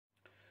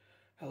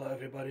Hello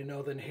everybody,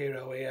 Northern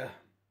Hero here.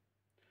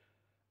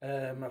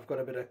 I've got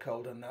a bit of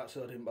cold and that,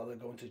 so I didn't bother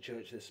going to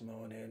church this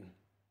morning.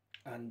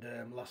 And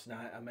last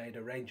night I made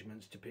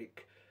arrangements to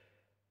pick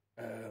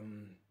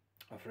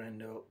a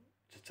friend up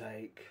to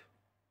take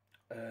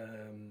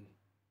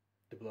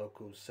the bloke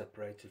who's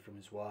separated from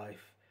his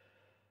wife.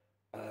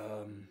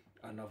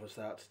 And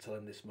obviously I had to tell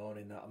him this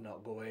morning that I'm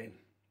not going.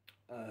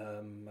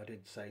 I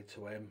did say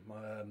to him, do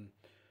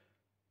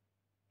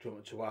you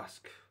want me to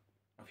ask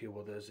a few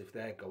others if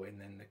they're going,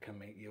 then they can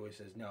meet you? He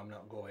says, no, I'm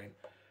not going.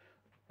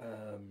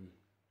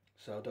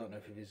 So I don't know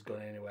if he's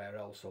going anywhere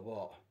else or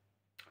what.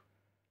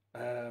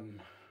 I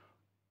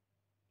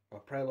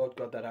pray, Lord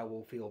God, that I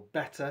will feel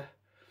better.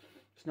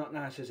 It's not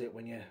nice, is it,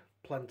 when you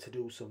plan to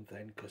do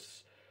something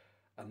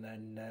and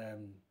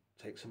then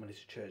take somebody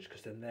to church,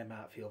 because then they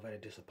might feel very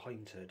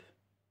disappointed.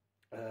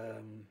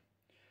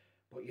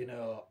 But you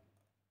know,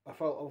 I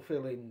felt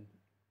been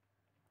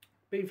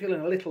feeling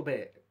a little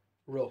bit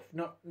rough,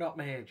 not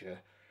major,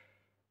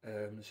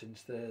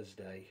 since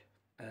Thursday.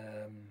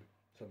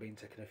 So I've been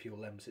taking a few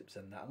Lemsips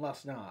and that. And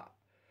last night,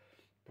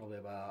 probably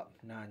about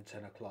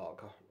 9-10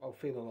 o'clock, I'll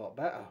feel a lot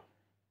better.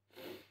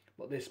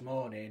 But this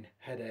morning,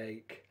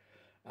 headache,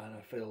 and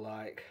I feel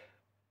like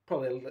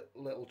probably a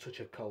little touch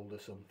of cold or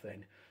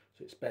something.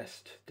 So it's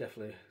best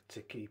definitely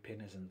to keep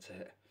in, isn't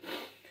it?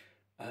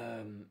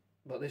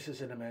 But this is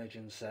an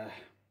emergency.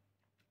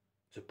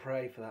 To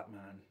pray for that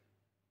man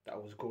that I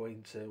was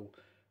going to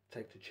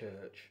take to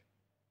church.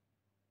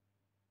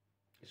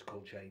 It's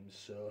called James,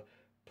 so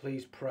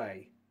please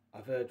pray.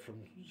 I've heard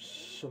from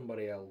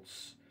somebody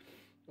else,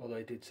 although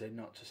I did say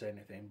not to say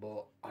anything,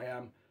 but I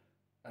am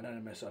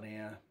anonymous on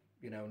here,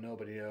 you know,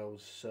 nobody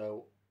knows,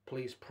 so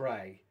please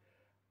pray.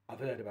 I've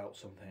heard about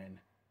something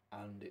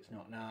and it's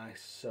not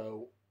nice,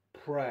 so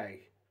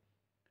pray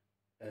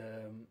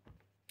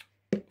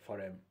for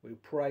him. We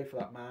pray for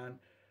that man,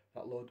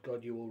 that Lord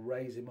God, you will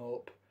raise him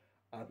up,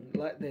 and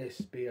let this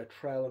be a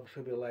trial and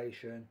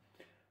tribulation,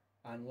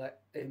 and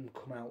let him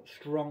come out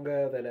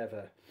stronger than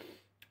ever.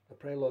 I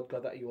pray, Lord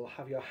God, that you will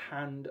have your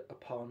hand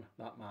upon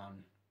that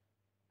man.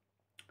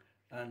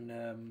 And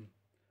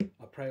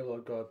I pray,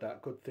 Lord God,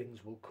 that good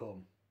things will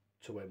come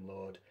to him,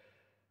 Lord.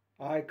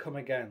 I come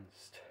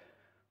against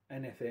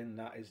anything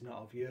that is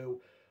not of you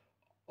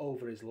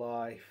over his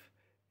life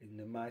in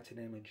the mighty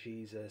name of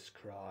Jesus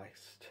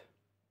Christ.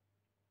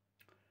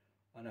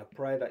 And I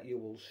pray that you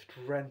will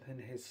strengthen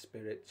his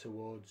spirit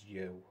towards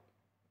you.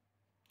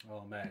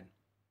 Amen.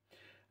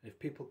 If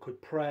people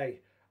could pray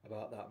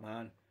about that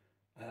man,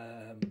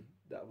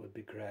 that would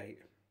be great.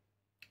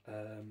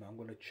 I'm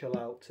going to chill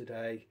out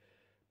today,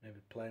 maybe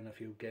playing a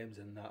few games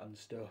and that and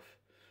stuff.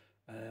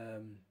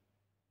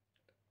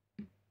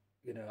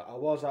 You know, I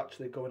was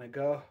actually going to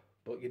go,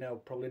 but you know,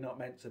 probably not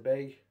meant to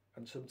be.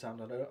 And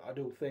sometimes I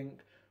do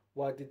think,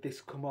 why did this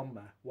come on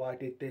me? Why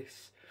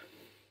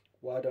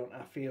don't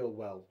I feel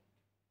well?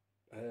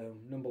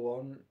 Number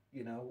one,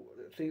 you know,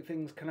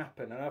 things can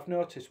happen, and I've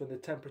noticed when the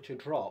temperature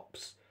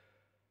drops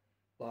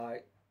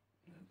like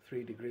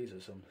 3 degrees or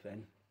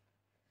something,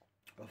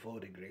 or 4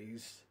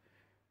 degrees,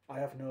 I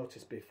have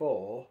noticed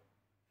before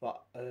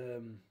that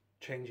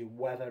changing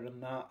weather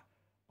and that,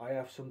 I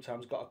have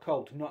sometimes got a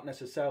cold. Not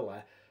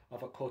necessarily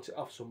have I caught it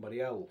off somebody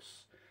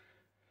else.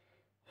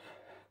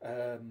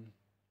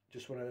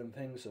 Just one of them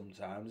things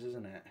sometimes,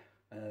 isn't it?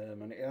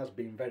 And it has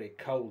been very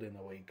cold in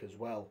the week as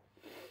well.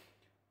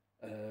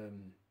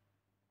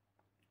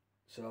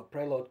 So I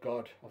pray, Lord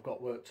God, I've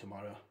got work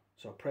tomorrow.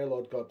 So I pray,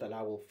 Lord God, that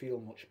I will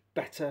feel much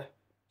better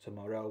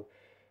tomorrow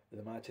in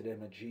the mighty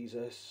name of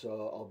Jesus.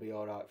 So I'll be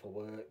all right for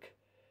work.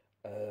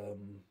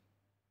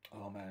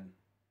 Amen.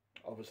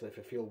 Obviously, if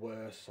I feel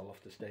worse, I'll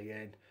have to stay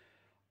in.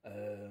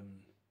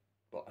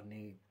 But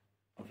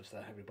obviously,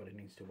 everybody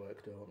needs to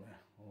work, don't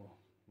they? Or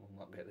we'll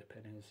not get the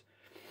pennies.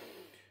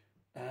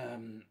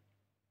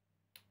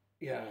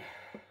 Yeah.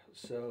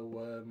 So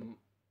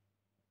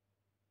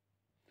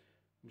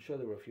I'm sure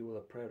there were a few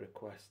other prayer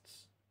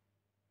requests.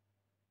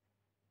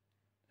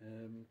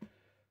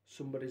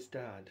 Somebody's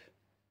dad,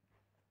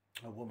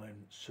 a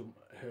woman,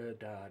 her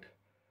dad,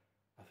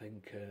 I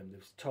think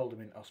they've told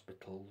him in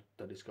hospital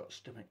that he's got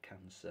stomach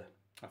cancer.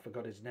 I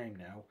forgot his name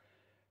now.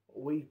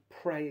 We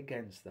pray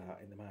against that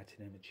in the mighty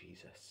name of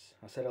Jesus.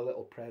 I said a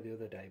little prayer the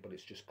other day, but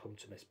it's just come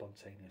to me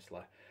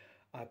spontaneously.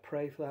 I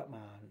pray for that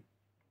man,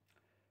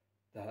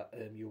 that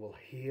you will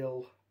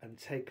heal and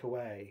take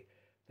away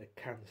the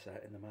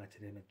cancer in the mighty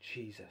name of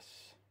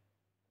Jesus.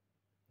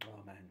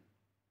 Amen.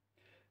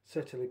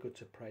 Certainly good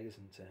to pray,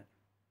 isn't it?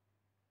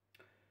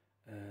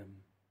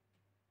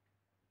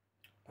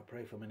 I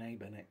pray for my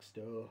neighbour next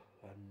door,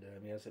 and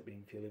he hasn't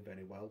been feeling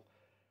very well.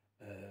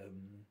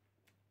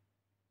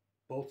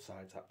 Both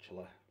sides,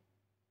 actually.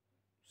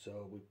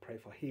 So we pray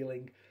for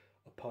healing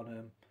upon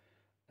him.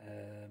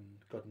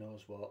 God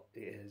knows what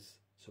it is.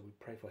 So we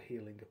pray for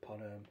healing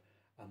upon him,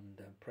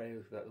 and pray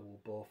that they will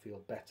both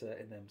feel better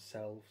in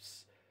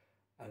themselves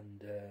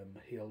and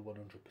heal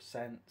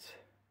 100%.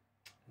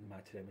 In the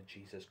mighty name of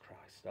Jesus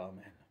Christ.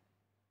 Amen.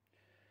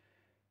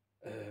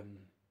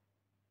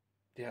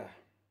 Yeah,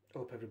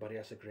 hope everybody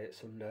has a great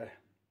Sunday.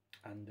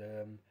 and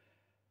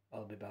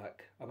I'll be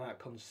back. I might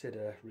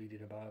consider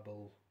reading a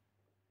Bible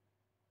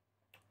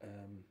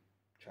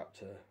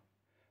chapter.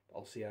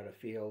 I'll see how I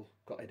feel.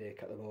 Got a headache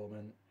at the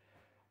moment,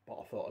 but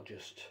I thought I'd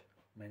just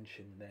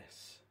mention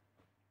this.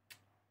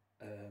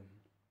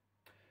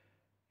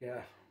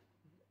 Yeah,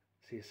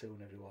 see you soon,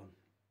 everyone.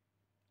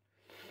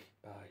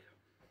 Bye.